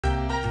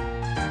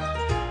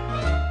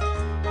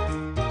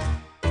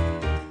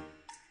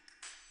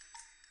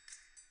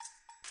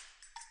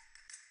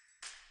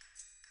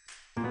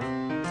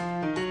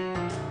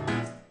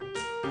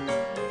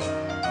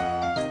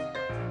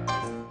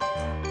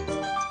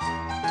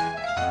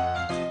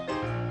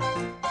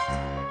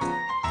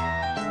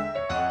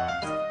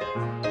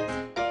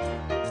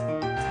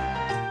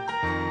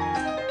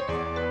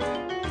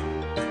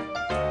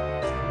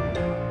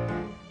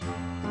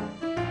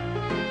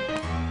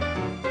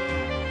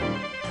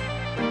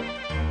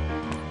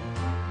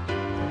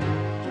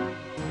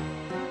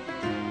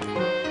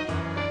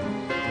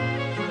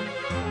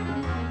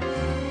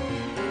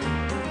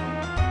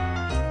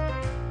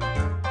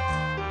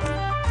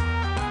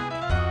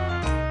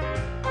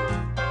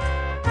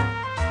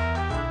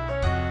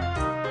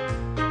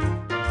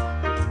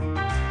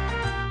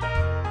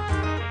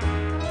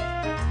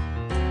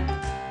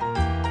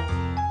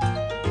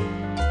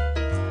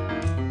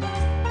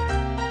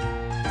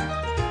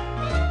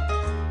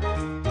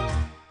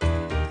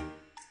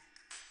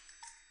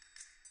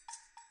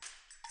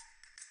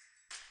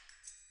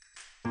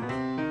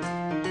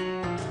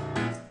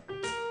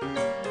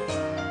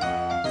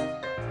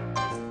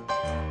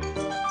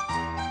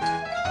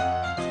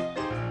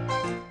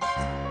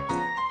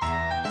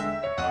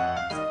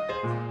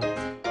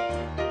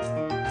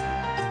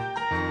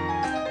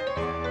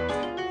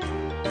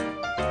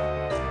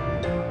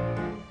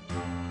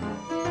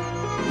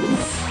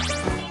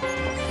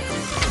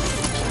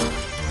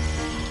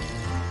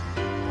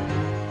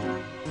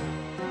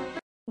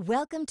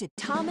Welcome to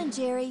Tom and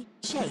Jerry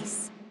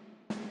Chase.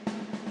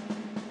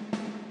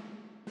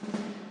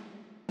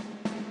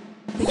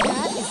 The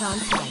cat is on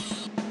site.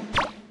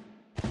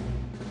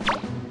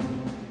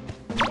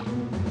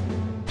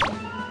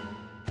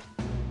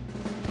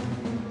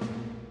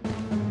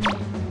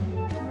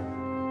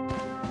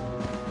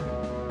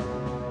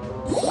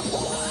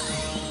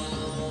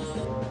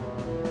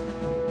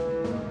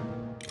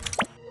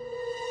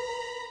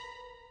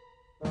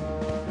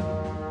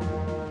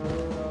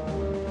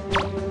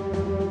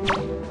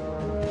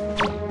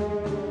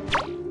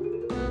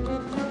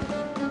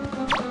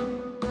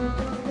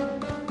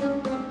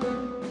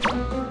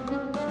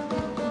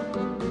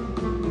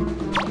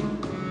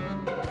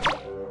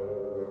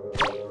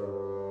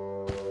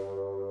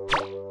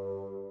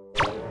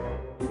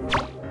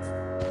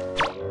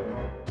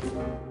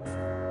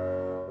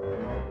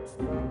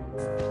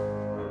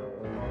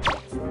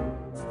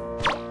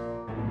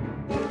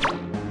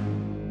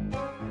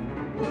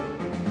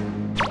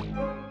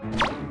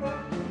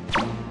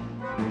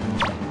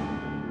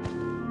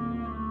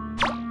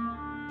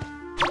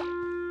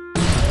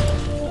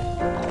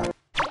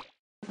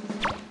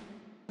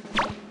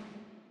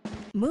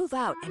 Move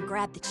out and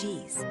grab the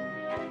cheese.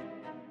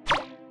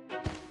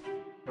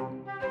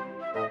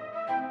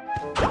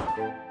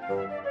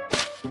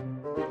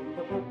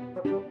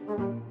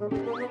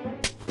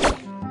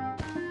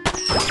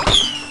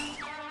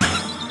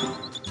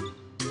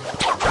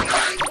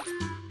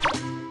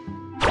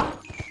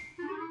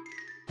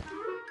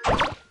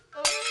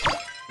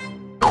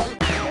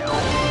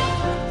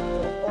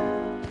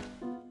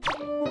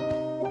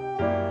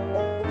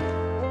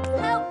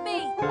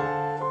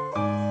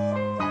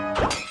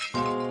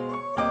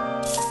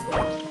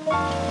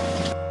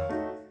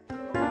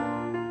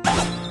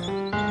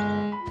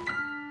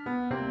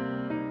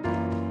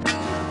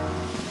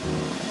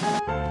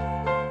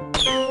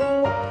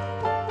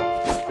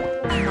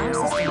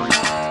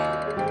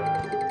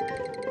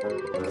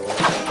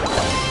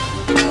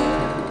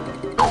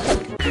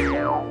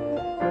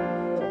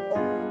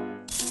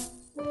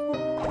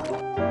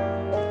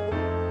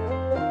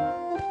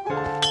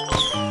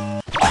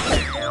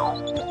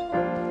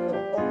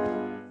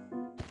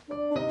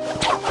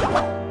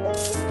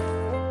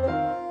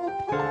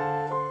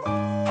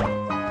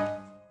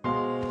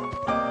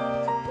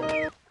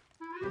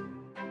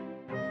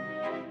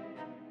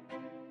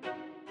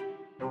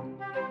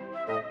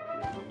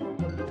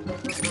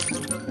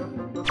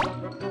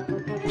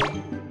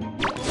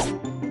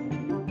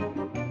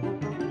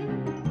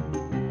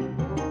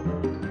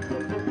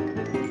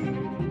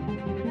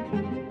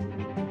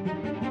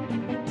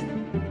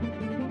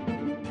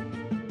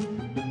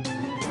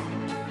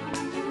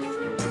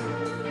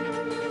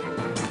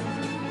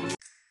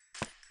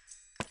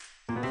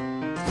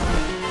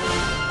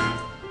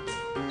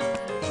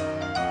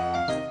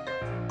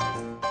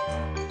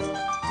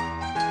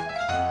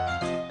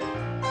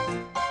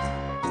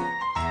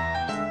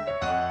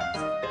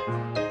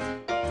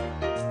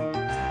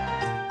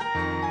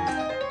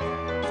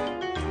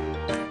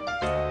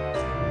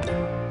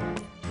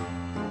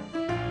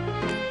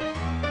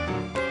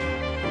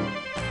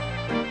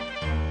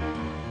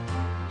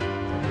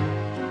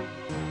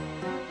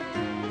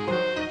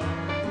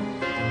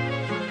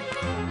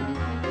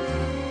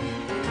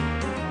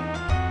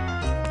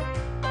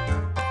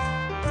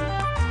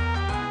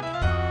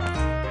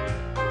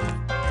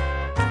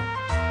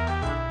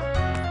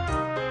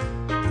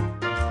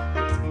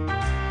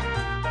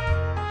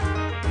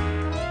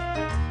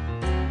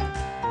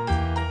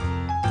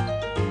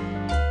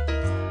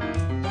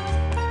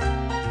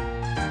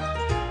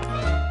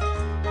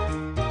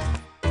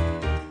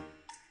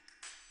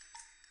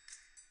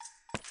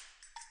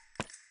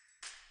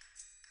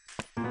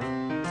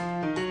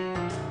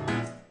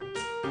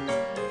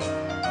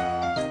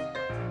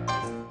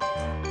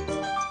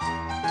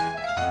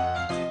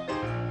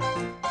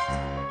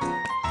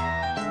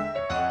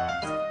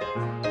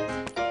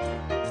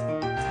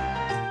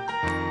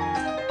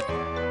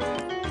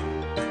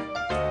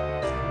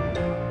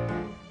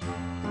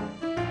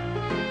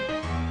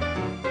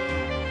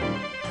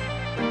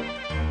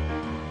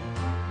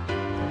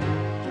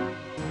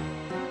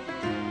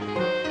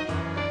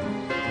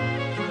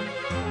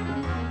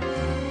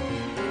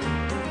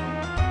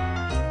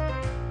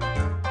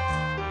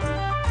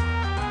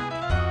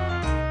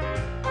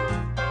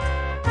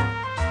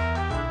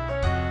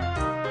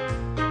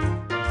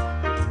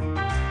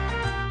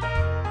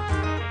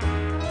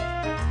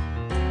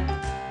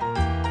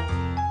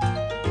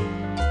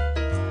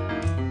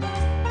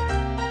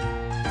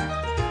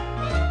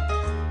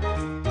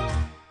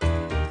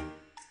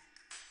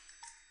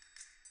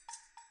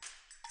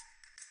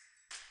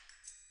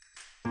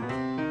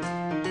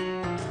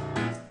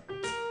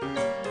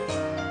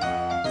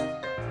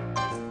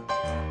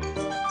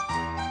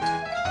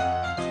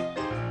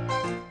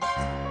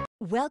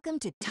 Welcome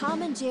to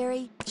Tom and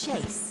Jerry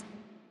Chase.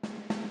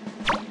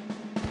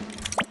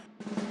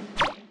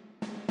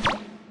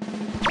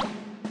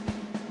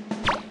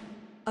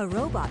 A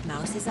robot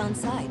mouse is on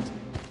site.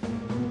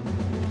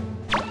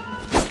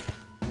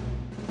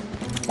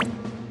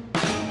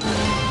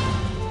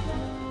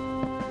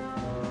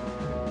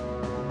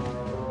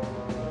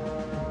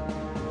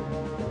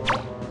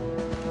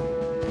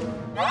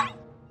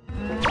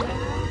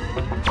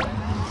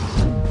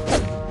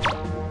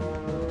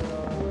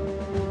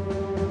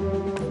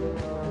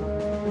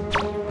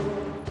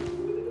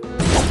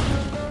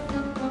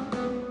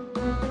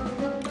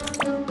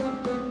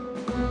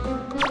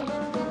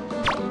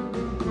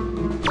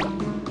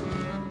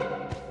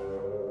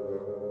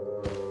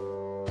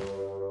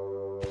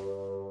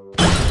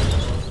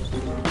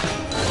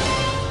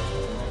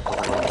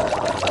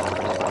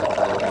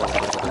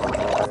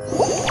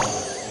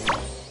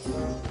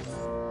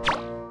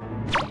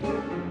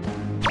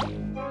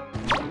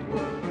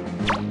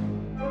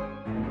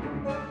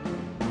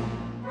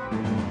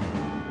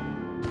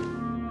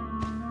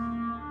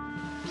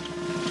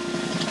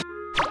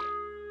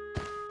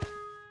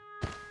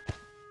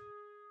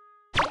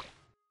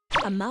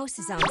 mouse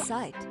is on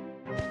site.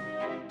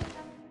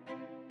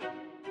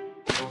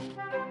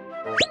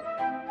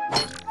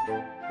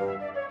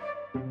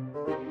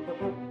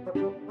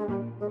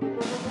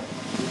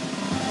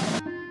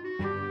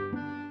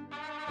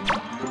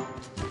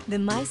 The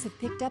mice have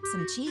picked up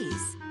some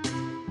cheese.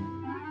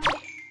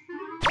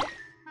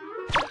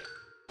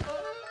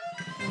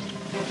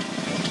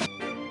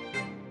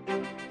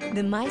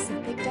 The mice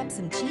have picked up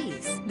some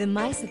cheese. The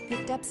mice have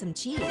picked up some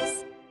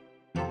cheese.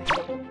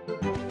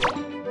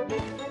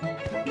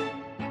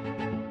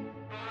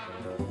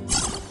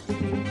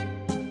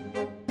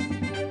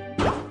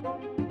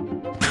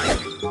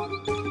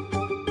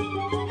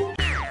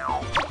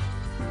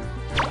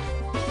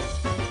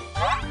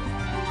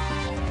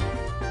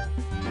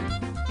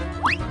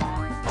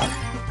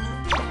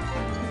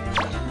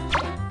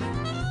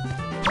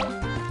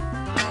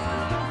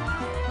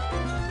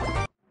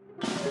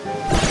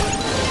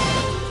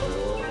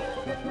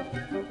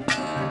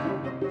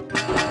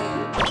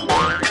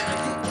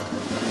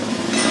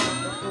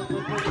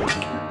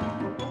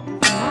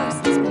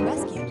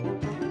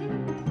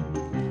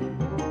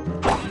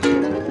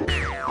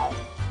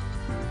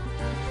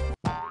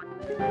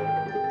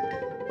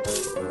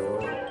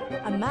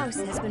 A mouse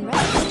has been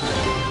rescued.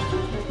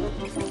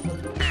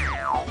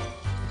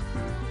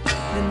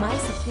 The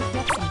mice have picked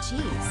up some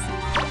cheese.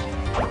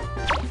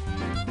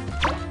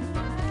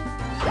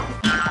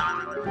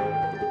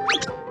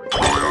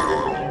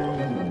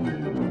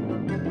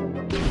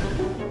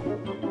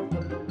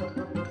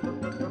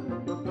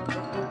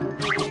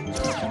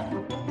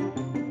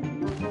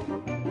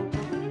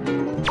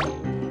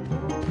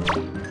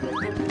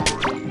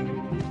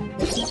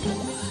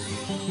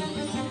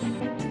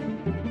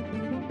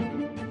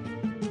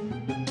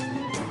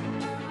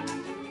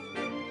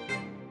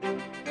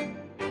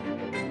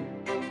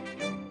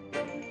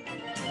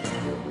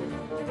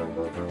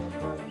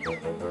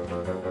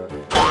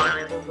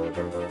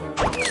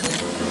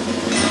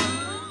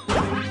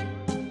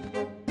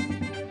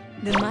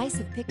 The mice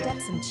have picked up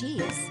some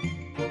cheese.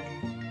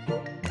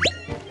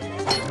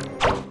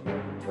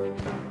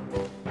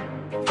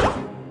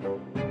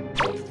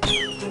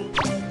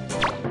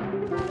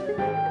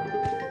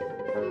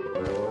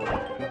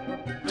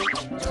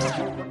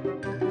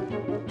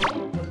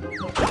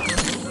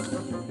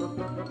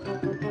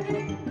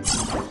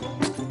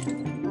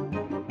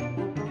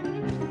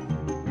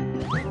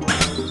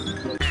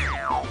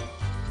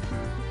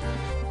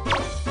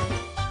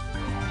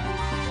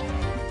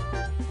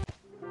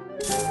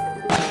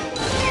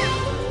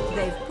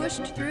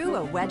 Pushed through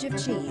a wedge of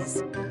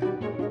cheese.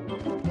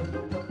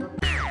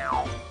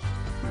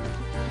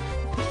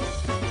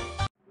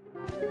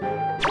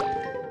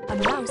 A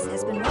mouse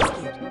has been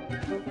rescued.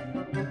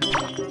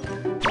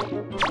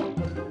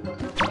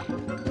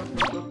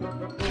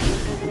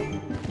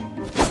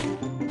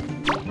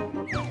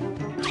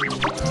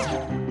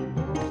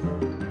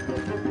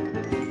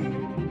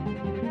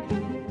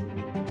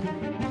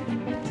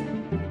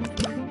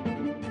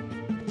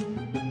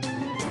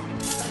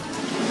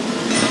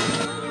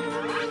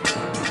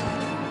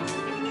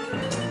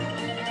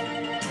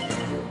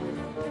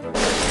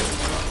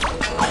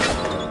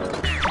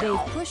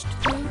 They've pushed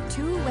through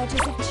 2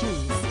 wedges of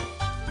cheese.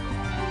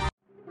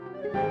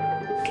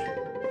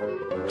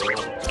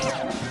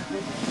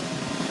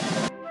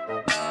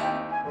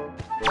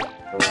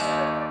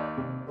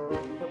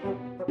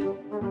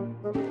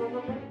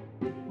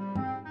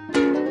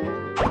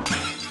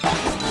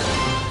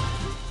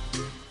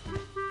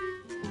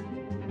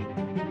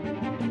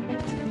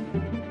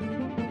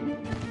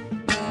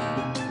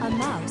 A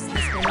mouse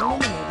has been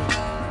eliminated.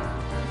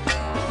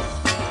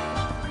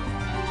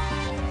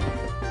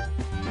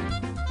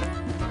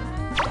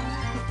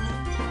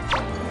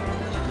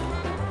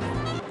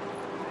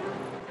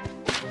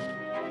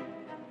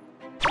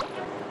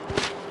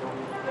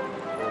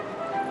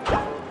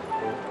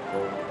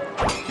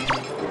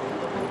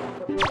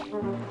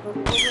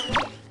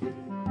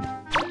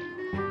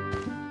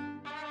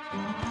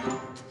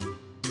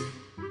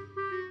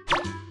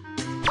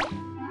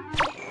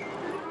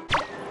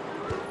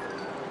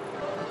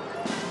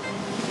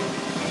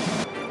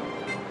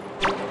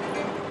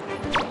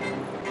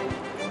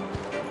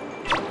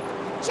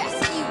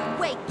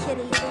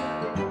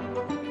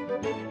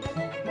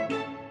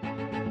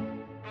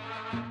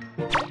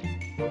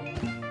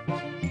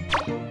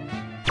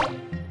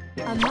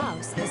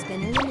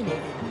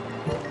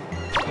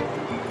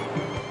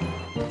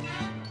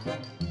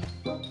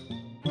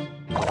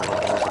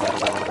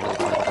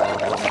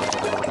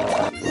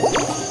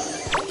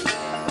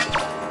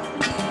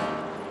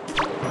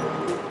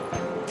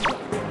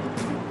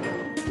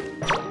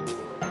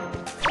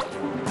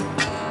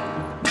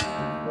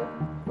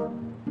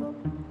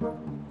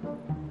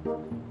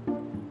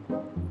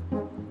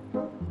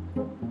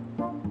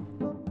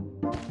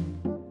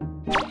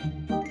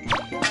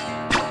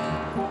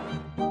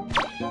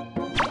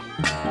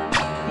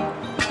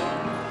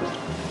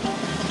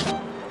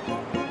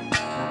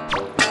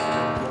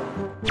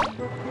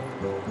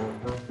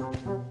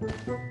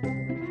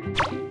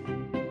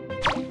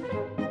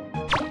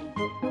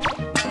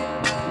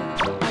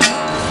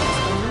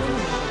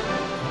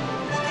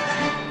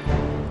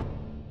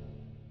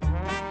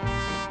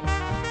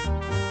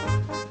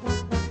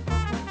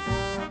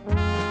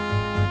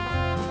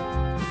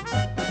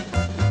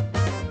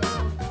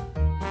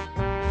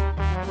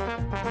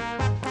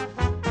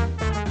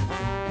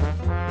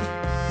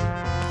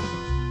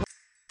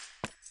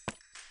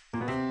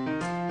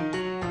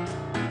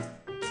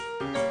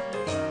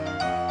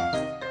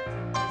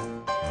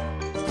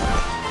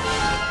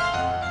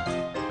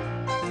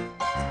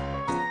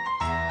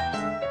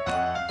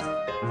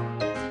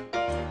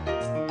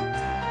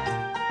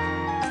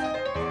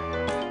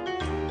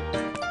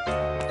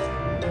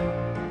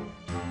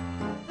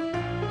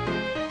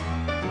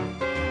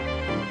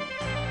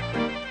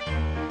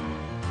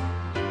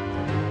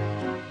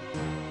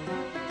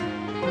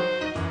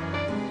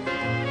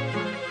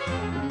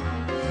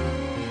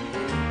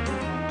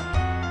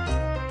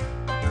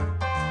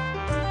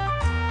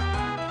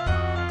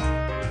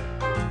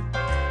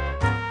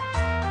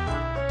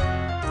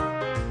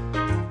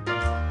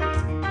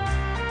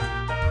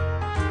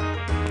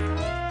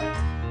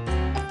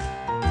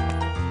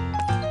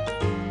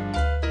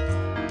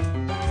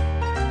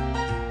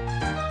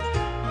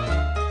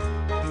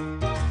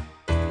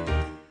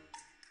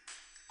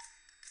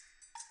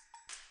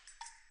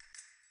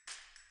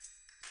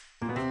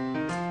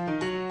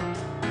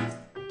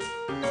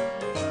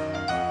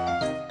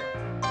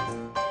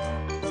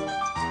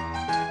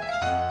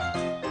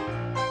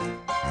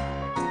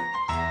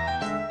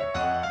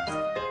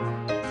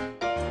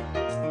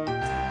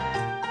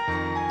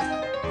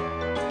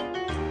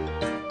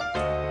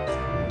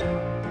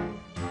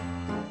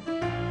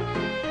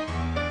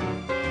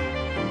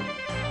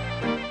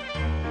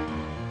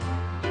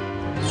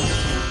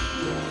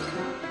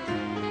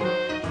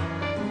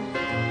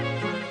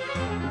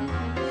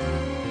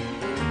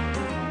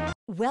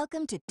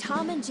 Welcome to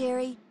Tom and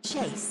Jerry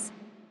Chase.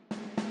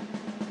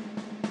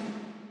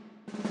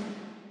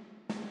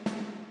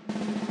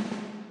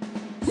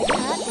 The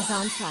cat is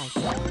on site.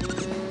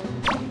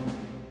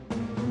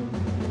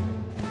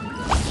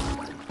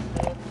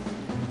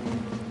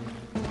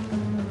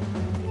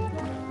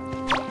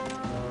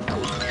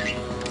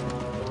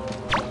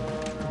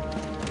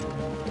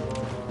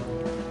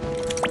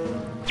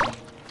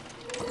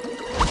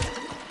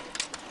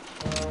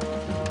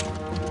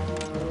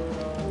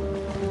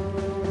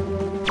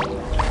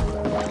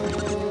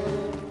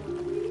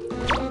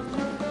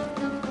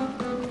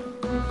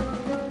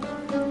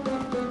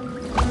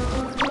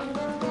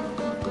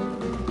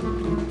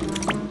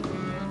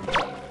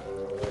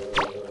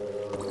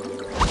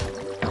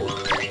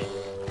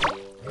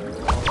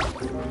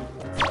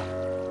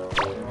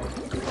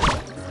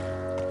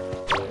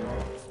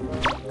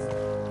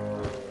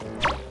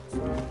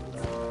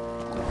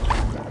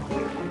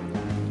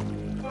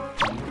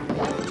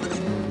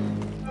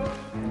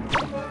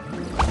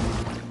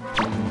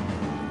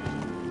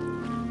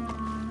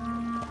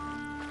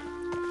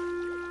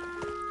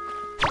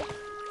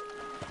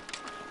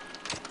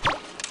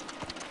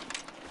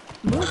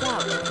 Move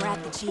out and grab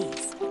the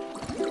cheese.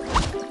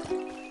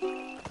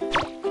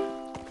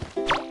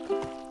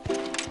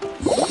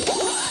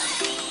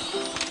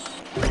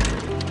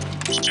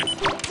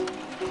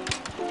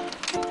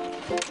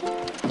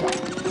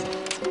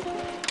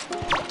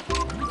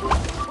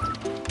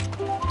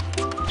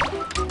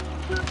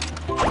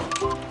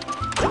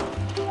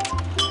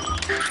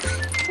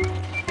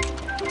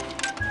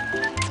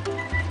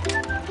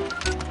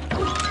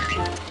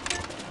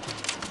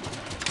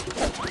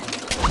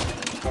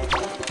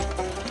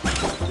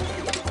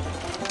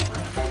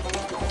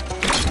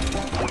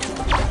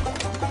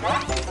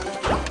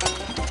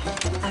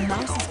 A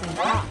mouse has been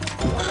caught.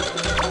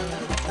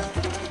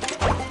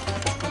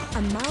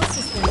 A mouse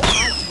has been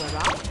tied to a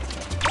rock.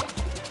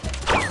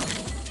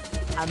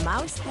 A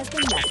mouse has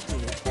been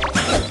rescued.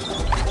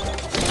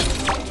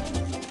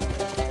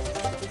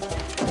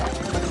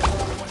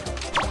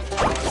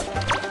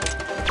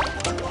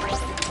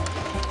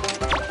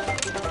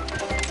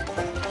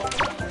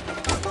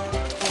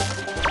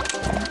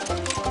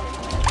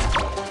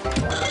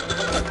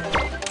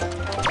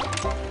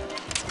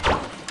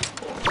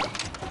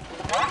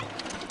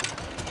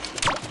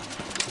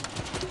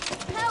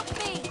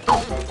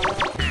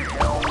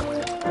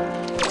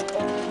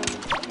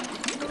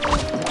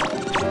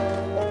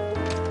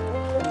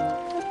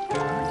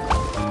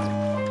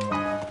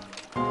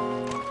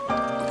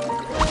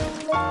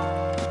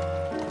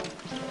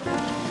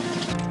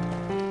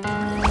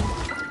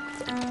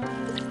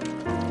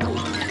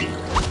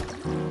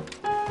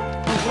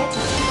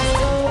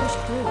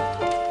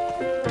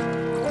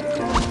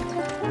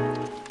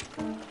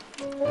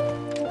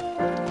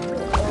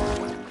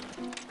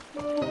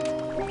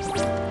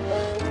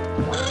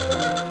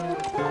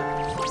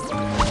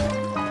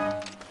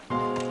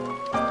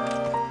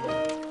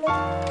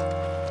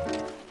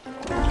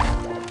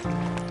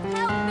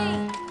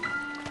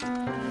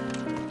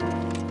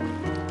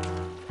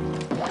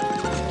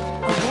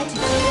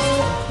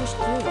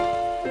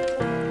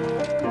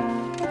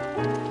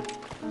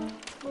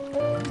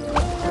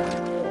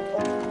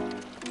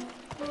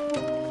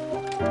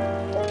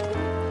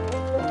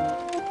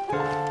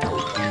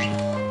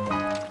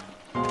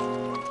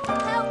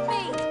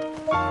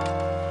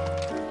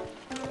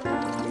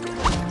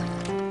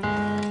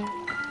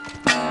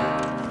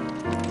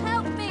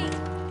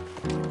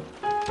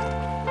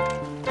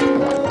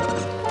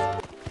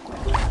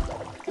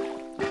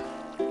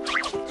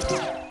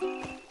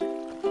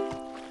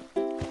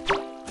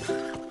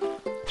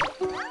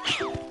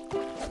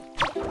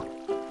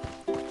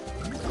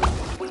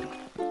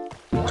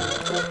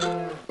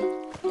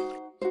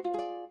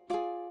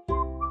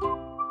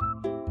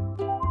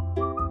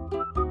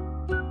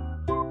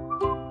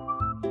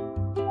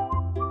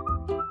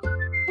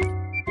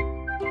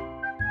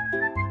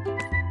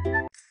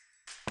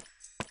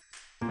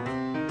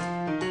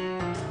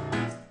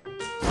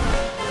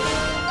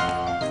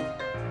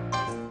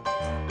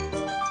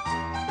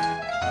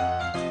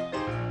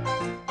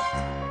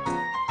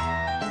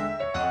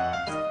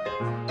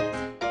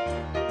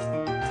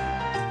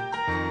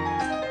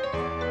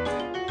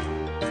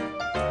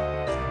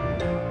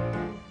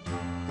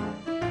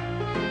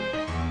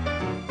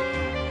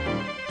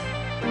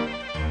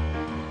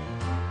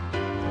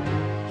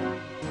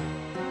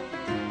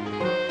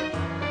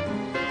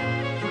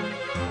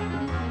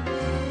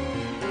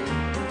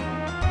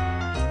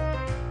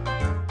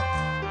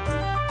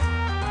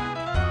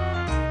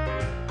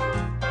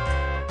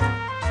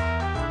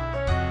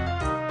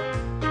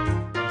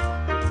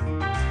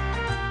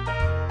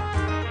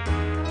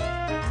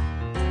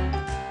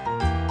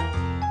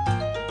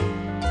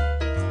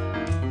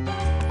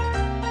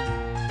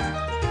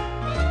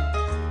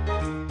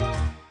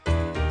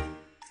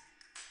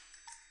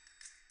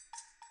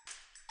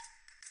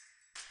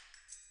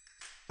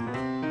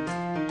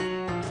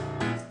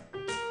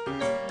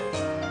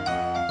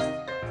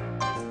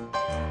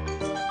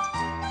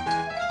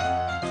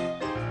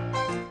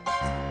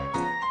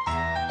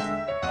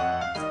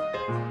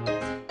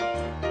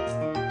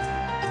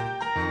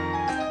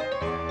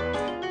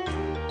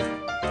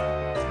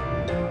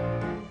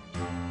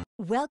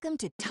 Welcome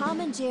to Tom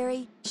and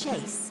Jerry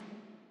Chase.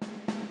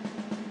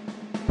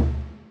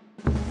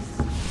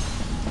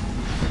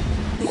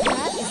 The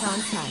cat is on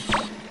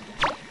site.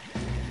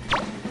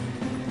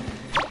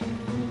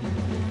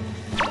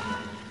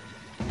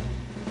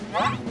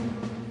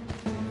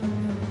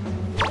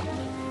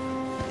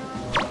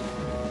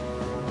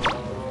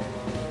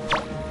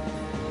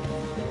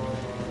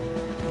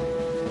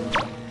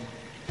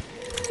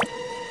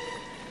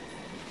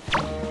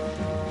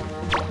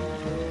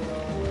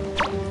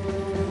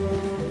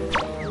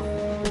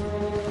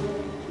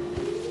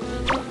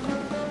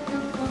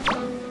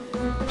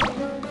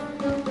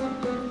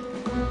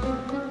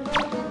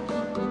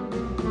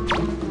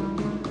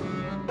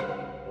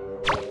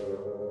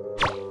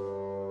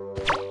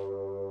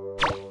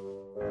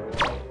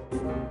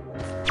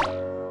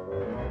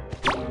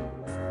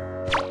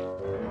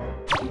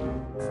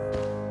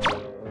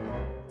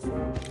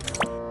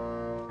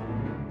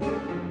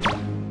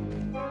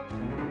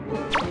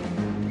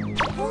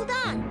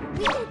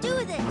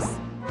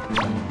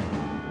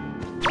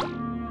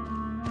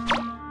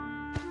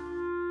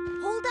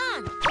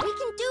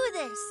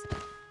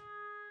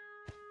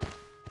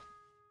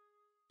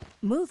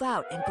 Move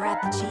out and grab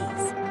the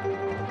cheese.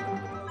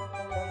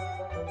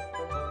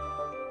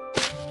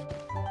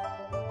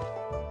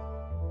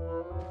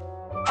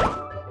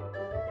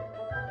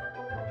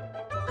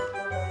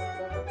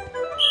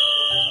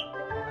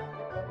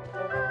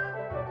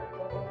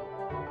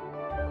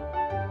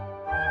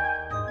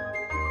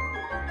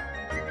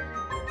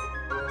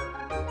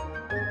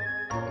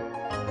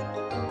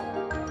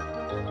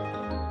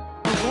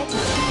 A wedge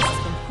of cheese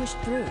has been pushed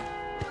through.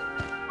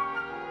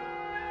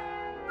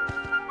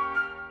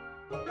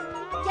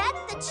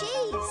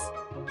 Cheese!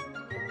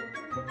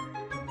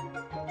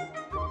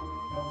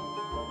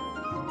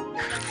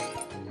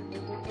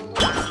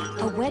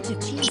 A wedge of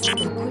cheese has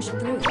been pushed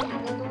through.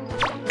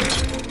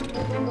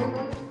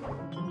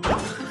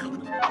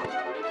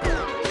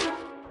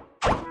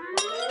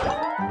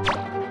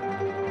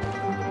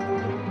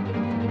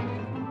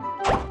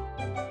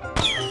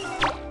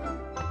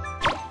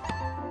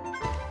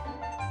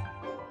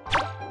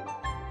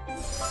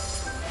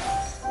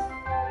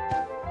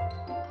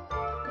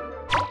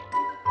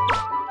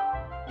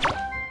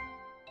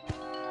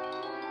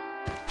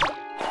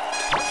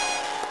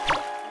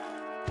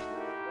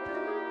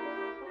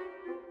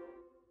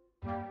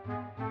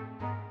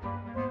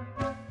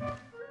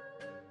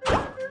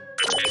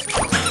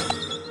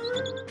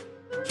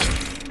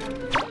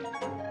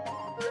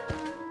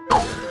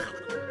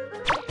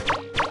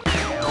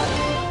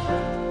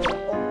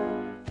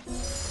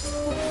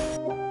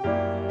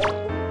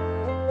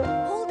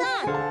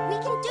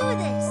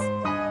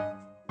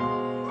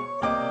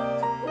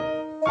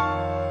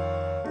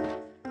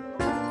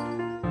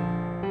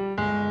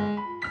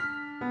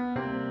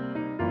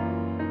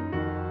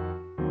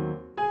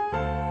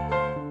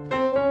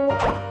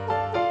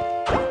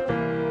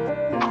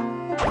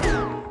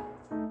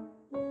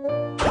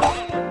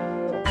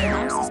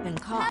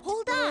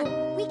 Hold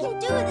on! We can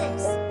do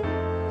this!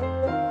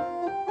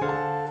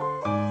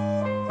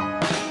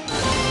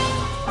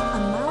 A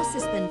mouse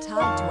has been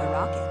tied to a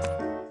rocket.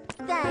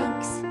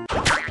 Thanks.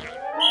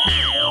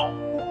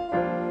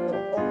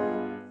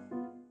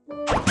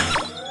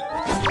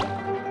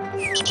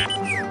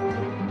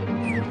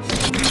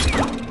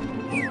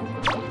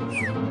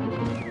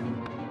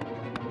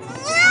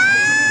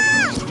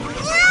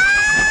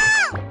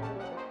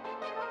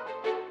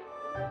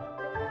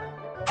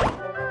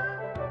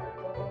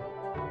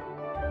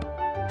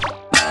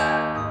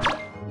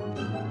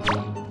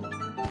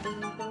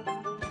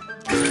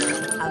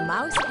 A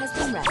mouse has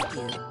been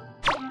rescued.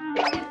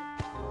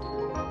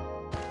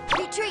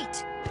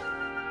 Retreat!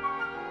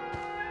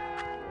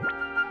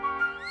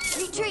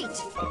 Retreat!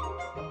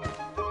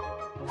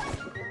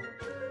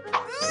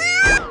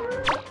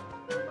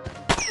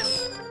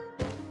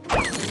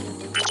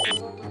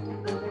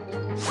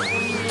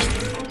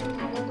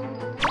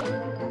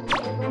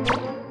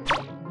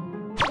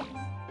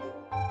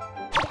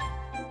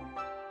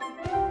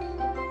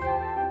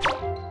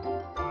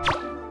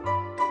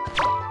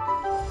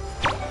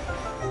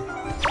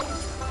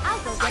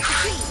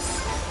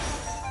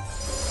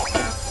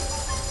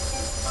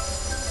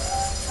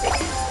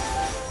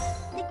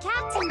 The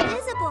cat's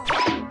invisible.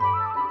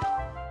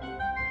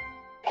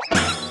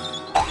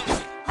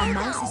 A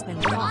mouse has been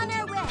We're caught. on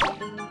our way.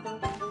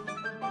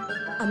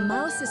 A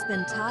mouse has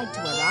been tied to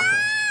a rocket.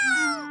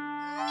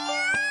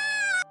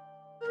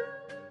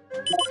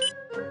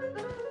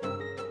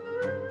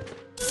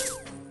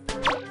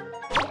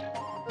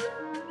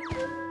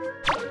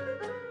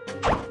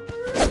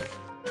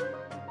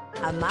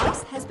 A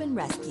mouse has been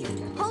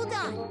rescued. Hold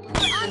on.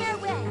 We're on our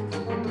way.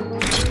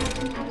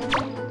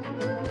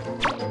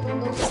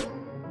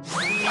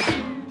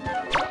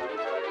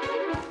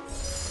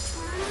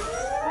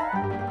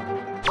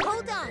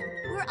 Hold on.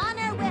 We're on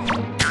our way.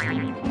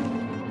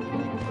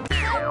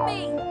 Help me.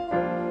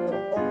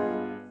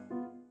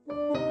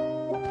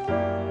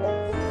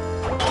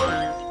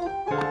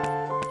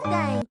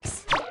 Thanks.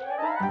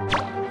 A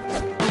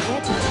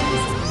wedge of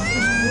cheese has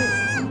been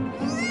pushed through.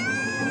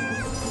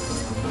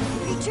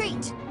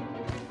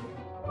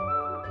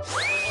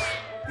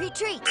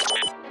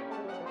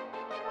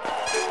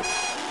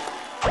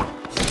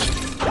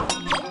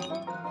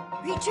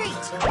 Retreat.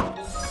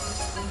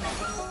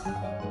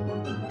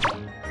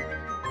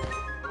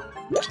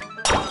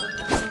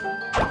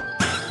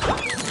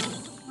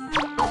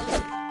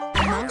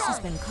 A mouse has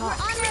been We're caught.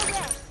 on our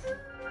way.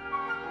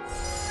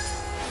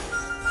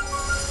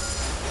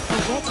 A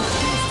wedge of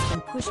cheese has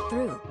been pushed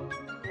through.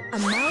 A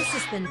mouse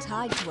has been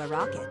tied to a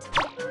rocket.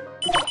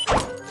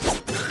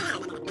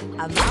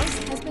 A mouse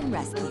has been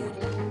rescued.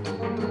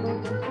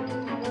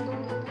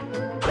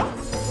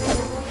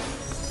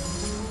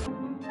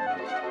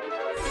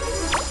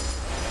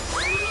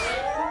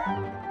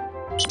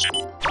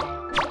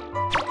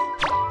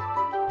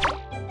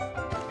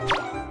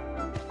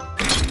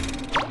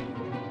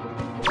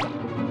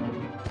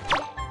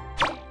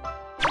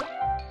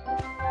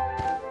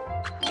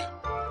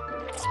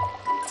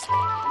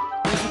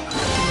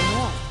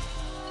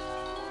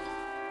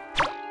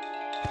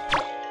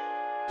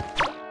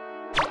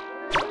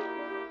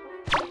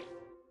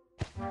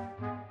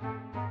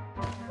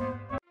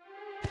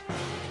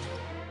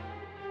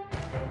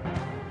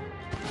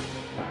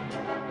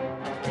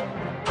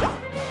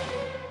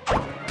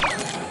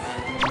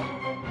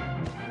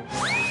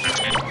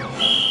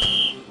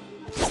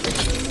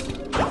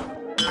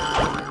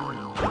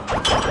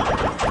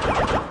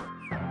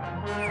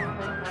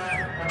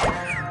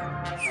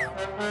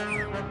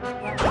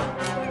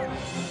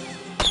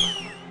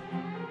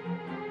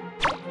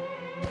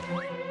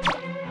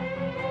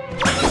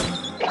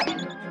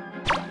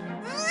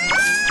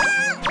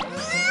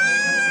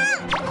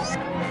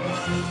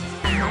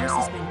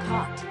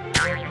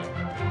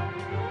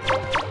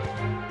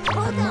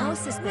 A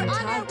mouse has been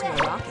tied to a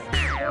rocket.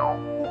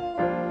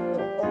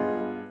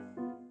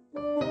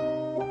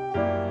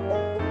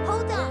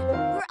 Hold on,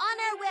 we're on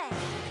our way.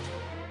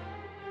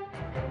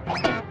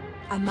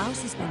 A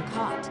mouse has been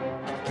caught.